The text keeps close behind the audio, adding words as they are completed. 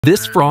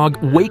This frog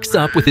wakes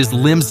up with his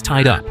limbs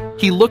tied up.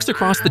 He looks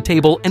across the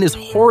table and is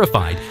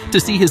horrified to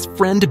see his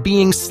friend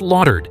being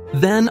slaughtered.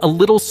 Then a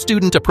little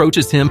student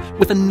approaches him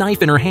with a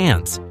knife in her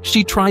hands.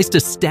 She tries to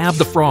stab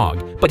the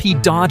frog, but he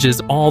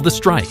dodges all the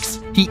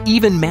strikes. He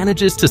even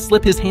manages to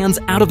slip his hands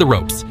out of the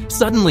ropes.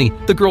 Suddenly,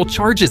 the girl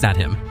charges at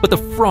him, but the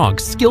frog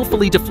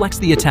skillfully deflects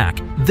the attack.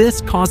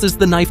 This causes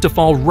the knife to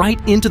fall right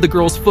into the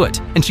girl's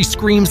foot, and she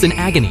screams in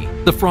agony.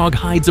 The frog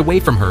hides away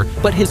from her,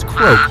 but his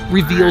croak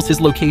reveals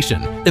his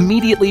location.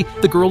 Immediately,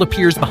 the girl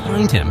appears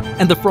behind him,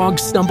 and the frog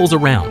stumbles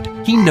around.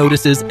 He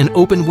notices an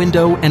open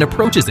window and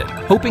approaches it,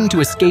 hoping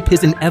to escape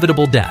his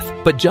inevitable death.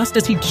 But just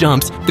as he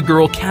jumps, the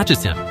girl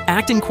catches him.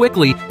 Acting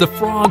quickly, the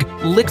frog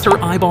licks her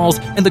eyeballs,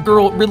 and the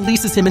girl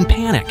releases him in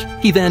panic.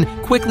 He then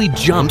quickly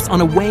jumps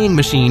on a weighing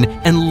machine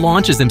and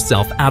launches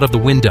himself out of the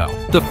window.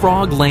 The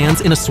frog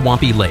lands in a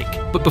swampy lake,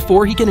 but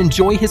before he can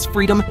enjoy his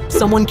freedom,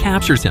 someone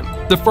captures him.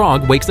 The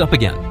frog wakes up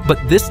again, but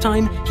this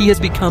time he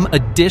has become a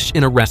dish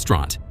in a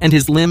restaurant, and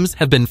his limbs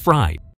have been fried.